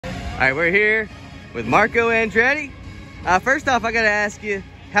right, we're here with Marco Andretti. First off, I gotta ask you,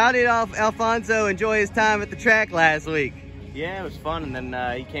 how did Alfonso enjoy his time at the track last week? Yeah, it was fun, and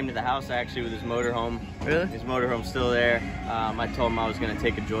then he came to the house actually with his motorhome. Really? His motorhome's still there. I told him I was gonna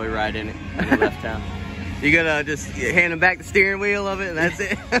take a joyride in it when he left town. You gonna just hand him back the steering wheel of it and that's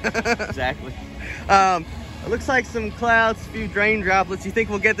it? Exactly. It looks like some clouds, a few rain droplets. You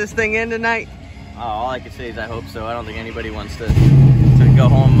think we'll get this thing in tonight? All I can say is I hope so. I don't think anybody wants to go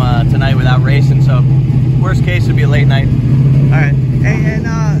home tonight without racing, so worst case would be a late night. All right. Hey,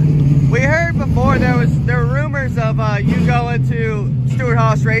 and we heard before there were rumors of you going to Stewart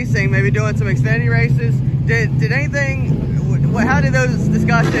Haas Racing, maybe doing some Xfinity races. Did anything? How did those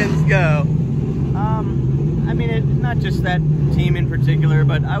discussions go? I mean, not just that team in particular,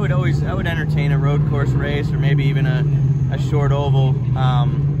 but I would entertain a road course race or maybe even a short oval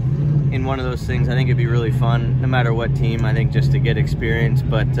in one of those things. I think it'd be really fun, no matter what team. I think just to get experience,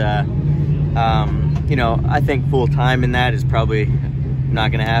 but you know, I think full time in that is probably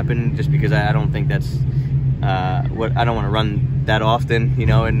not going to happen, just because I don't think that's what I don't want to run that often. You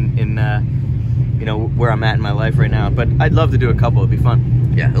know, in you know, where I'm at in my life right now. But I'd love to do a couple. It'd be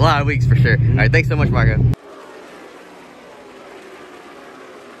fun. Yeah, a lot of weeks for sure. All right, thanks so much, Marco.